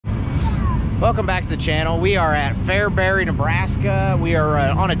Welcome back to the channel. We are at Fairbury, Nebraska. We are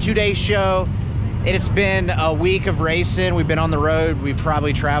on a 2-day show. It's been a week of racing. We've been on the road. We've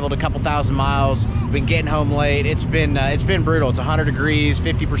probably traveled a couple thousand miles. We've been getting home late. It's been brutal. It's 100 degrees,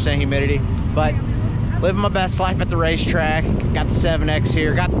 50% humidity, but living my best life at the racetrack. Got the 7X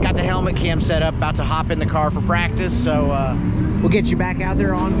here. Got the helmet cam set up. About to hop in the car for practice. So we'll get you back out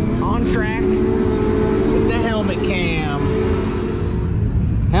there on track with the helmet cam.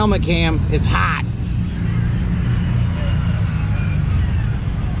 Helmet cam, it's hot.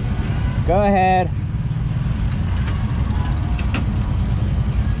 Go ahead.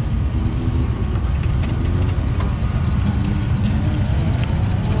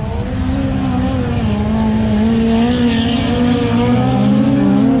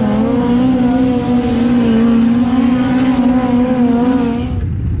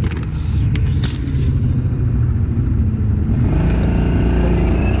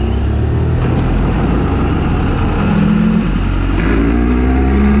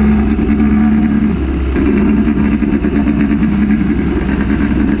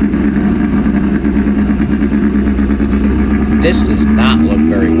 This does not look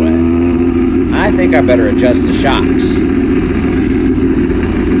very wet. I think I better adjust the shocks.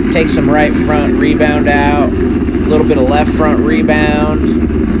 Take some right front rebound out, a little bit of left front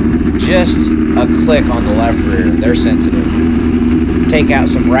rebound, just a click on the left rear. They're sensitive. Take out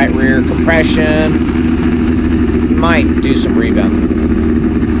some right rear compression. Might do some rebound,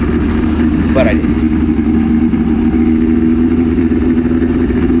 but I didn't.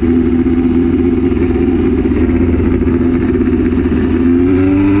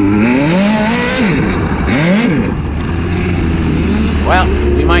 Well,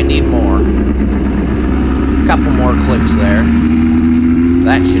 we might need more. A couple more clicks there.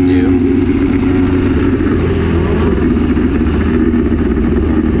 That should do.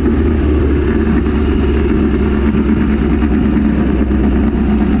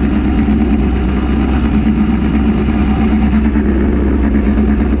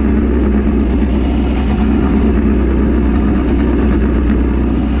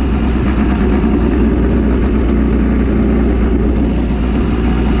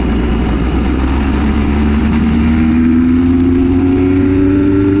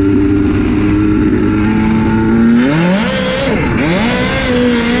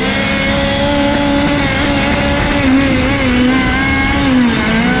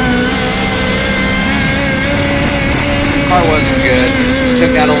 Car wasn't good.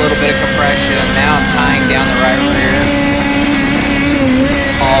 Took out a little bit of compression. Now I'm tying down the right rear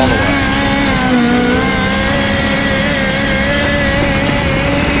all the way.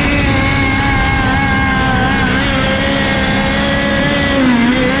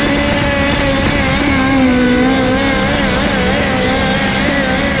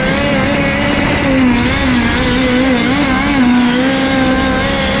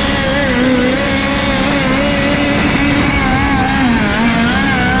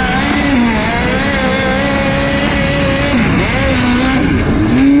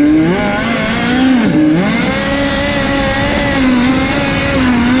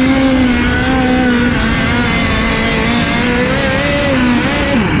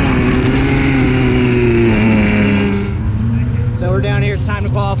 Down here, it's time to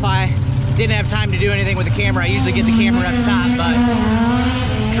qualify. Didn't have time to do anything with the camera. I usually get the camera up top, but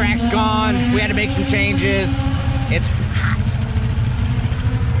track's gone. We had to make some changes. It's hot.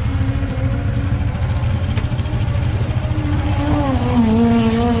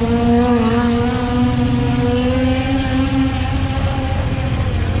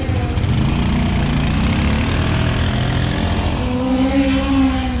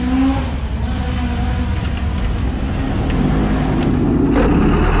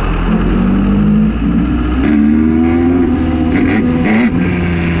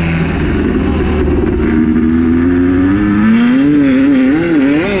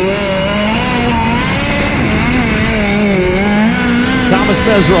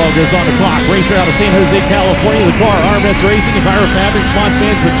 Tmeztv goes on the clock. Racer out of San Jose, California. The car, RMS Racing, Enviro Fabric, Sponsor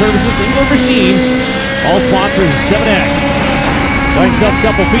Management Services, England Machine. All sponsors of 7X. Got himself a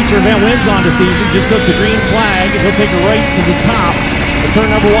couple feature event wins on the season. Just took the green flag. He'll take a right to the top. The turn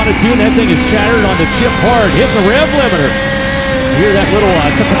number 1 and 2, and that thing is shattered on the chip hard. Hitting the rev limiter. You hear that little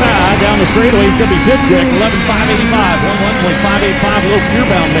ta-ta-ta down the straightaway. He's going to be good quick. 11.585. 11.585. A little gear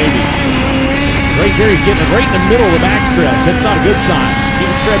bound maybe. Right there, he's getting it right in the middle of the backstretch. That's not a good sign. He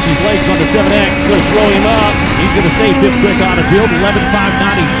can stretch his legs on the 7X. It's going to slow him up. He's going to stay 5th quick on the field.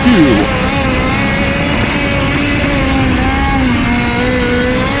 11.592.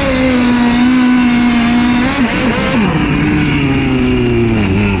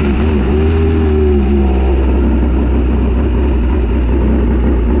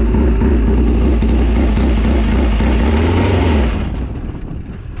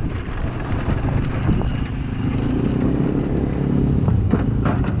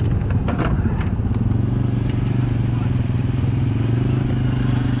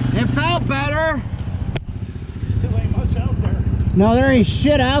 No, there ain't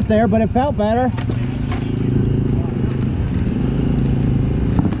shit out there, but it felt better.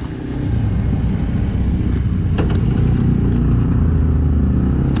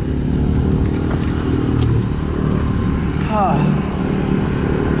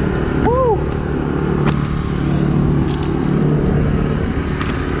 Woo!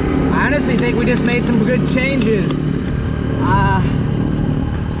 I honestly think we just made some good changes.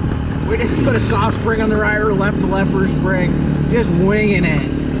 We just put a soft spring on the right rear, left to left rear spring, just winging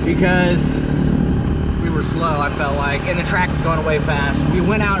it because we were slow, I felt like, and the track was going away fast. We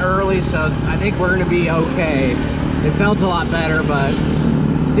went out early, so I think we're gonna be okay. It felt a lot better, but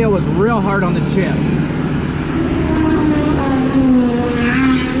still was real hard on the chip.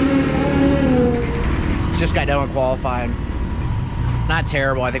 Just got done with qualifying. Not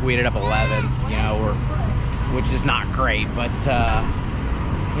terrible. I think we ended up 11, you know, which is not great, but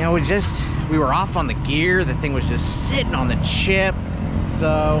you know, we were off on the gear. The thing was just sitting on the chip.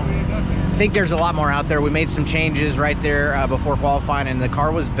 So I think there's a lot more out there. We made some changes right there before qualifying, and the car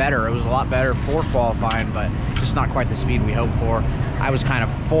was better. It was a lot better for qualifying, but just not quite the speed we hoped for. I was kind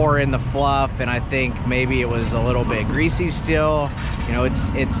of 4 in the fluff, and I think maybe it was a little bit greasy still. You know,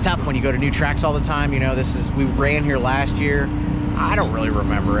 it's tough when you go to new tracks all the time. You know, we ran here last year. I don't really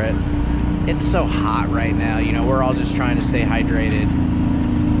remember it. It's so hot right now. You know, we're all just trying to stay hydrated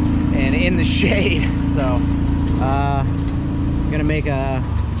and in the shade. So gonna make a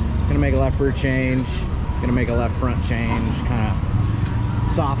left rear change, gonna make a left front change, kind of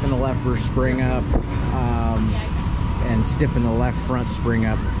soften the left rear spring up, and stiffen the left front spring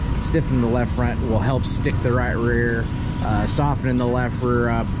up. Stiffen the left front will help stick the right rear. Softening the left rear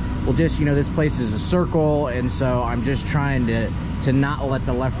up will just, you know, this place is a circle, and so I'm just trying to not let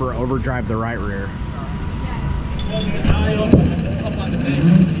the left rear overdrive the right rear.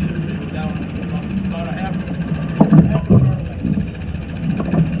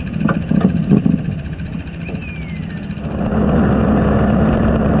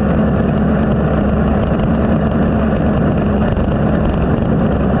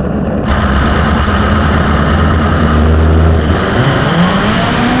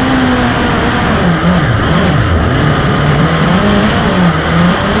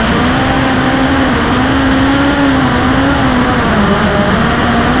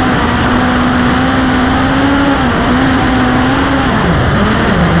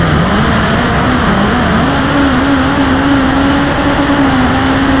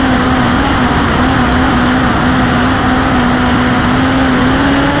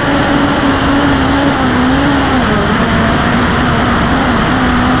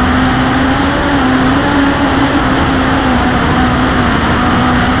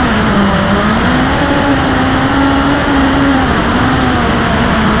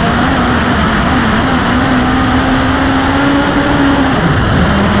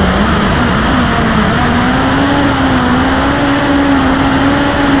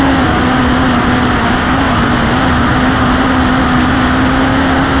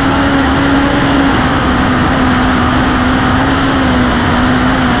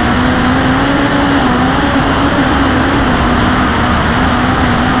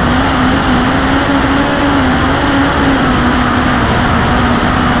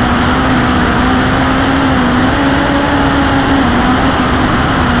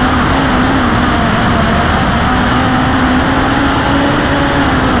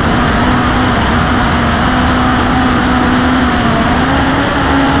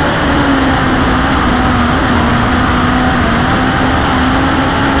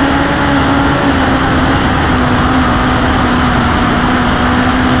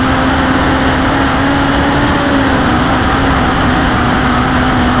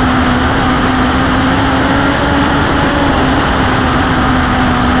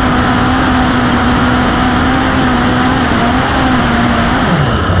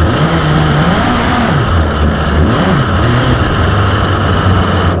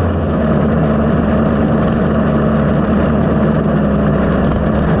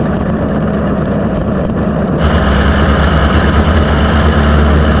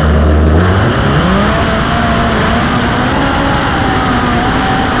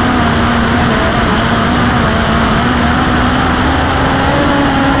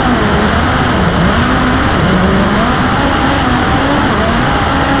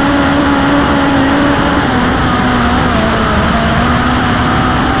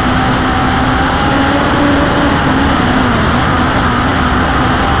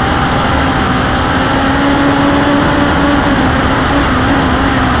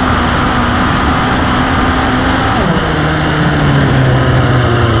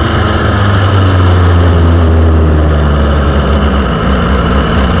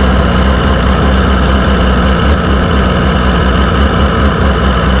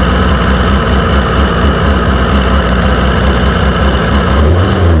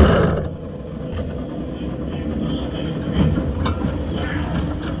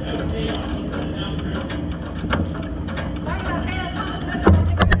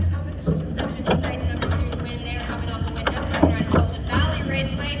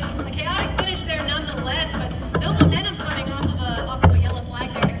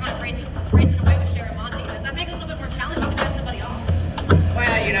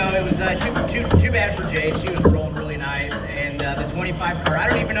 too bad for Jade. She was rolling really nice, and the 25 car, I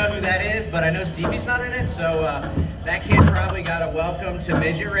don't even know who that is, but I know Stevie's not in it, so that kid probably got a welcome to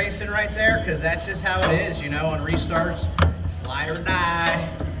midget racing right there, because that's just how it is, you know, on restarts, slide or die.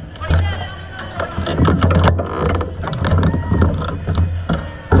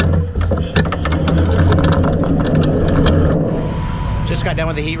 Just got done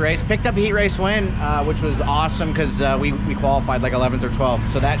with the heat race. Picked up a heat race win, which was awesome because we qualified like 11th or 12th.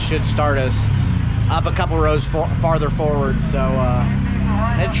 So that should start us up a couple rows farther forward. So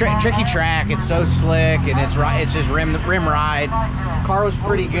tricky track. It's so slick and it's just rim ride. Car was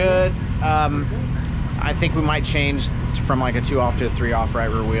pretty good. I think we might change from like a 2 off to a 3 off right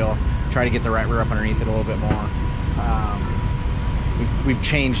rear wheel. Try to get the right rear up underneath it a little bit more. We've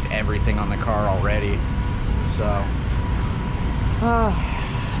changed everything on the car already. So.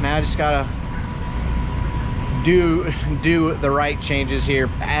 Now I just gotta do the right changes here,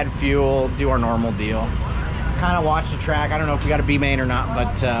 add fuel, do our normal deal. Kind of watch the track. I don't know if we got a B main or not,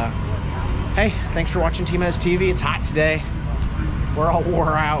 but hey, thanks for watching Tmeztv. It's hot today. We're all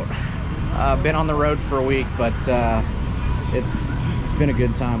wore out. Been on the road for a week, but it's been a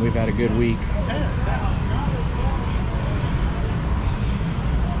good time. We've had a good week.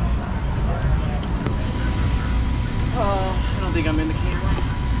 I don't think I'm in the camera.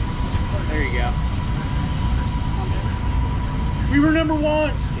 There you go. We were number 1.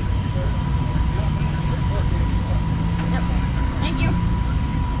 Yep. Thank you.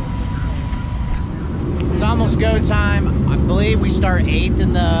 It's almost go time. I believe we start 8th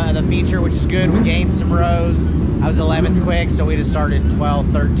in the feature, which is good. We gained some rows. I was 11th quick, so we just started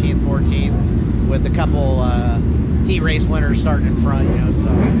 12th, 13th, 14th with a couple heat race winners starting in front, you know, so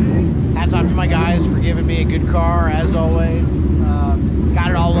hats off to my guys for giving me a good car, as always. Got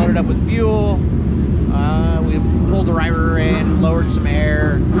it all loaded up with fuel. We pulled the right rear in, lowered some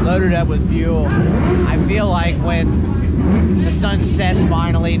air, loaded up with fuel. I feel like when the sun sets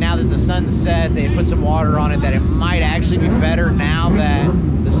finally, now that the sun's set, they put some water on it, that it might actually be better now that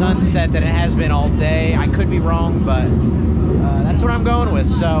the sun's set than it has been all day. I could be wrong, but that's what I'm going with.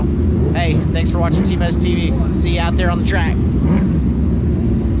 So, hey, thanks for watching Tmeztv. See you out there on the track.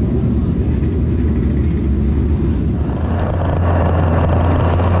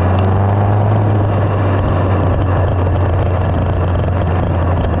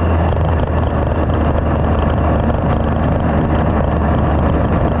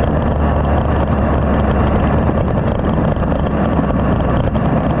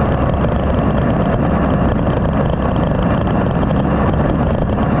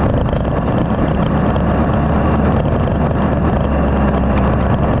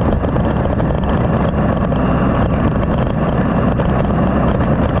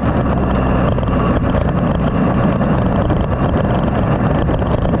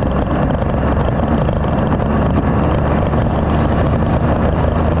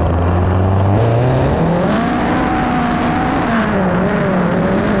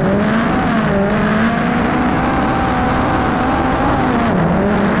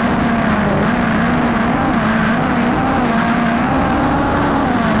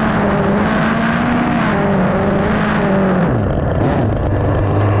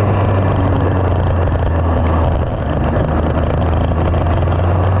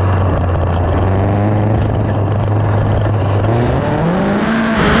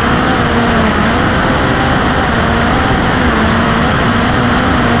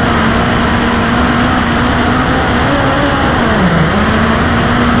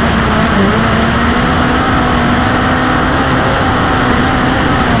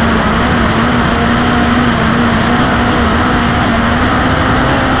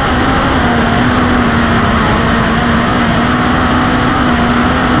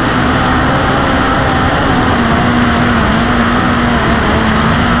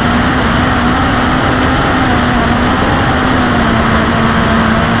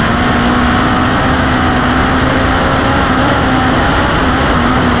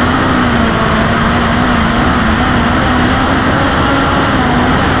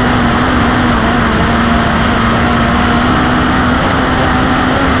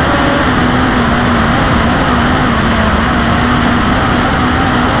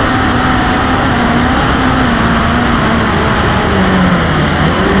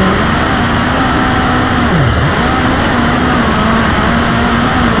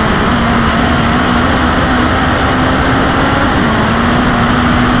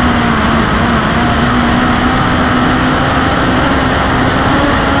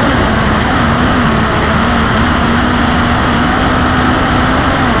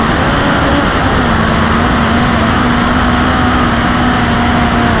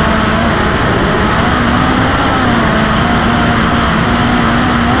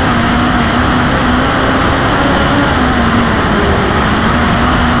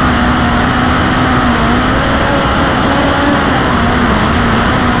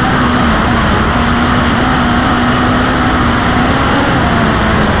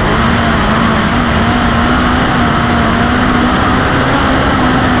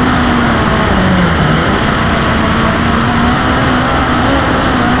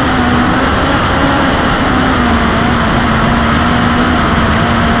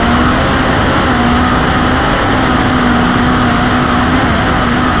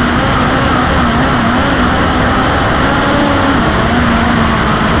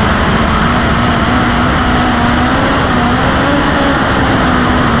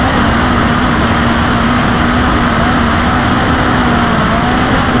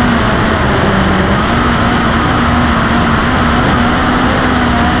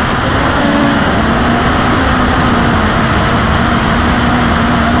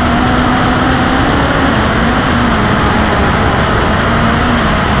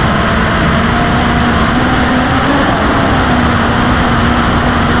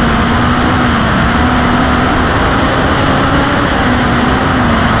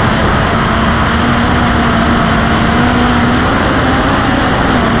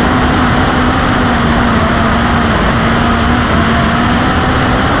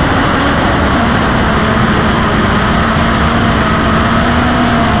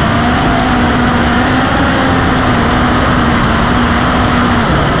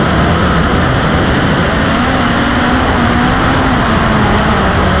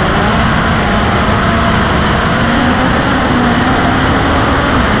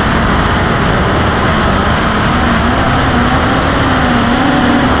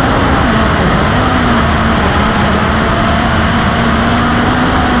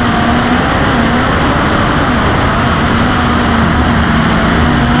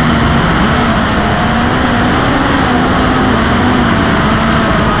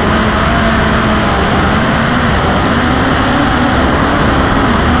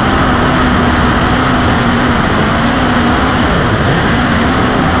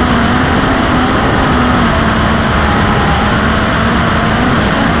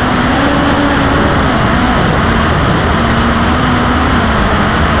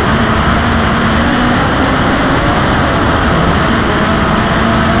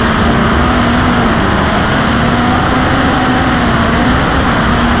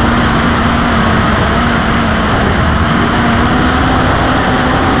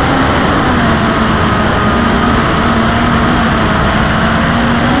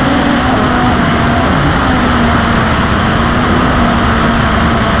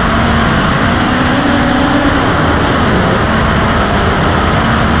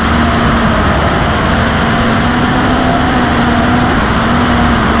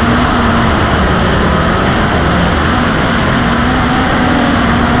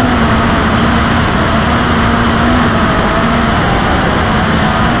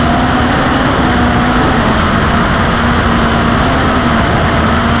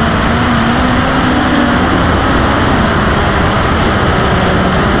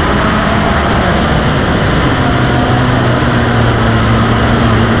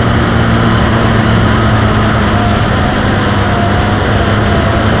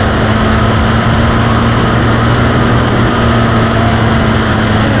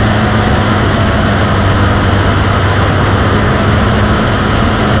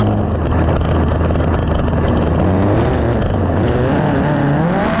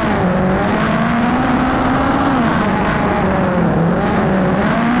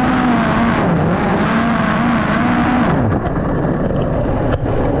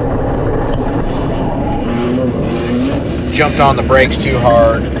 jumped on the brakes too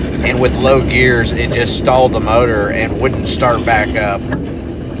hard, and with low gears, it just stalled the motor and wouldn't start back up.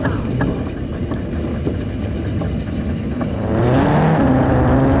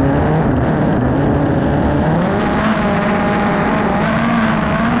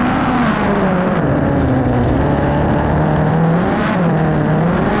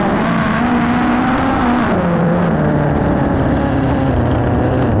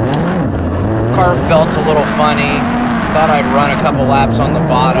 Car felt a little funny. Thought I'd run a couple laps on the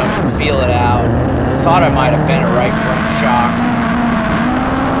bottom and feel it out. Thought I might have been a right front shock.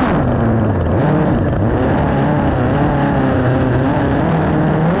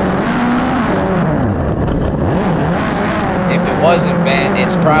 If it wasn't bent,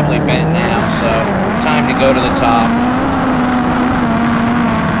 it's probably bent now, so time to go to the top.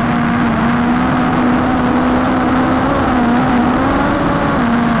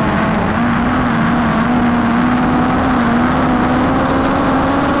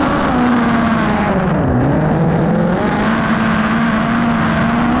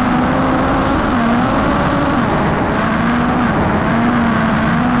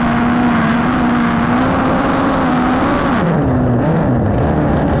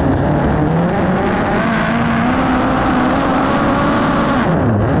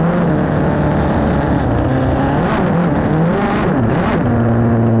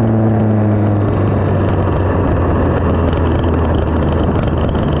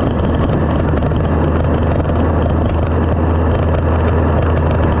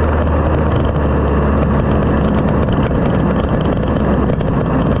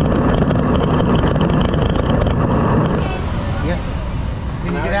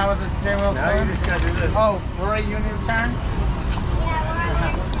 Oh, Rory, you need to turn?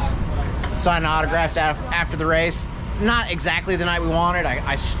 Signing autographs after the race. Not exactly the night we wanted.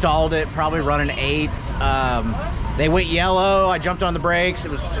 I stalled it, probably running 8th. They went yellow. I jumped on the brakes. It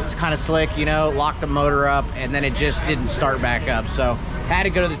was kind of slick, you know, locked the motor up, and then it just didn't start back up. So had to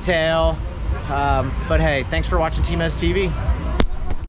go to the tail. But hey, thanks for watching Tmeztv.